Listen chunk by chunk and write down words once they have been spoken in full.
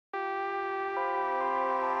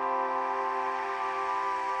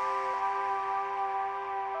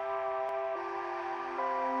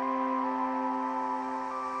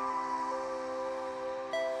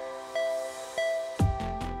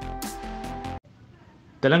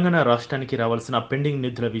తెలంగాణ రాష్ట్రానికి రావాల్సిన పెండింగ్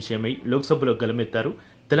నిధుల విషయమై లోక్సభలో గలమెత్తారు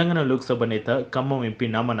తెలంగాణ లోక్సభ నేత ఖమ్మం ఎంపీ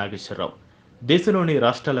నామా నాగేశ్వరరావు. దేశంలోని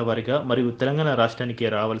రాష్ట్రాల వారీగా మరియు తెలంగాణ రాష్ట్రానికి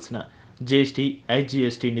రావాల్సిన జీఎస్టీ,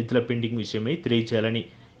 ఐజీఎస్టీ నిధుల పెండింగ్ విషయమై తెలియజేయాలని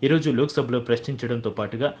ఈరోజు లోక్సభలో ప్రశ్నించడంతో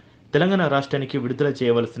పాటుగా తెలంగాణ రాష్ట్రానికి విడుదల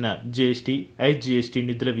చేయవలసిన జీఎస్టీ, ఐజీఎస్టీ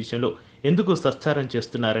నిధుల విషయంలో ఎందుకు సత్సారం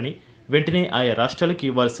చేస్తున్నారని, వెంటనే ఆయా రాష్ట్రాలకు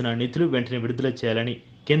ఇవ్వాల్సిన నిధులు వెంటనే విడుదల చేయాలని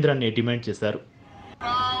కేంద్రాన్ని డిమాండ్ చేశారు.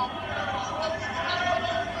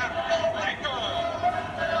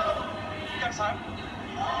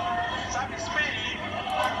 सर इसमें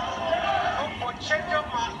वो क्वेश्चन जो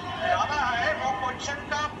ज्यादा है वो क्वेश्चन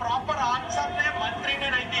का प्रॉपर आंसर ने मंत्री ने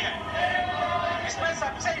नहीं दिया है। इसमें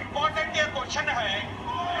सबसे इम्पोर्टेंट ये क्वेश्चन है,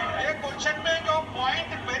 ये क्वेश्चन में जो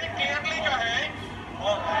पॉइंट वेरी क्लियरली जो है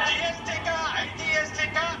जीएसटी का, आईजीएसटी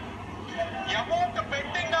का amount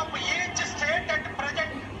pending of each state at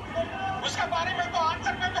present, उसके बारे में तो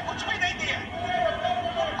आंसर में तो कुछ भी नहीं दिया,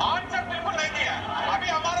 आंसर बिल्कुल नहीं दिया। अभी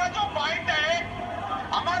हमारा जो पॉइंट है,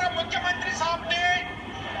 हमारा मुख्यमंत्री साहब ने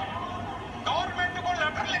गवर्नमेंट को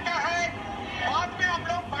लेटर लिखा है, बाद में हम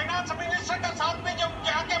लोग फाइनेंस मिनिस्टर के साथ में जो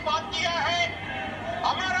क्या क्या बात किया है,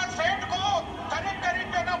 हमारा स्टेट को करीब करीब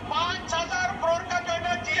जो ना 5,000 करोड़ का जो है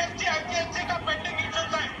ना जीएसटी, आईजीएसटी का पेंडिंग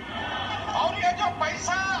इश्यूज है, और ये जो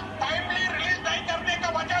पैसा टाइमली रिलीज नहीं करने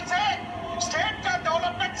का वजह से स्टेट का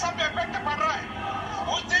डेवलपमेंट सब इफेक्ट पड़ रहा है।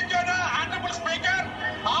 उस दिन जो है ना ऑनरेबल स्पीकर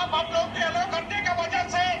आप हम लोग के अलो करने का वजह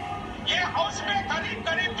से ये हाउस में करीब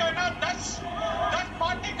करीब जो है ना 10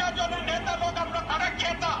 पार्टी का जो नेता लोग हम लोग खड़ा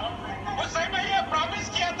किया था, उस समय ये प्रॉमिस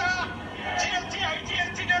किया था जीएसटी,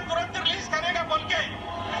 आईजीएसटी ने तुरंत रिलीज करेगा बोल के।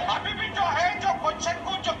 अभी भी जो है जो क्वेश्चन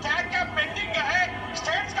को जो क्या क्या पेंडिंग है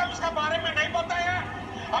स्टेट्स का, उसका बारे में नहीं बताया।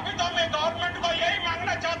 अभी तो मैं गवर्नमेंट को यही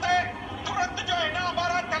मांगना चाहता है, तुरंत जो है ना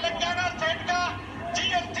हमारा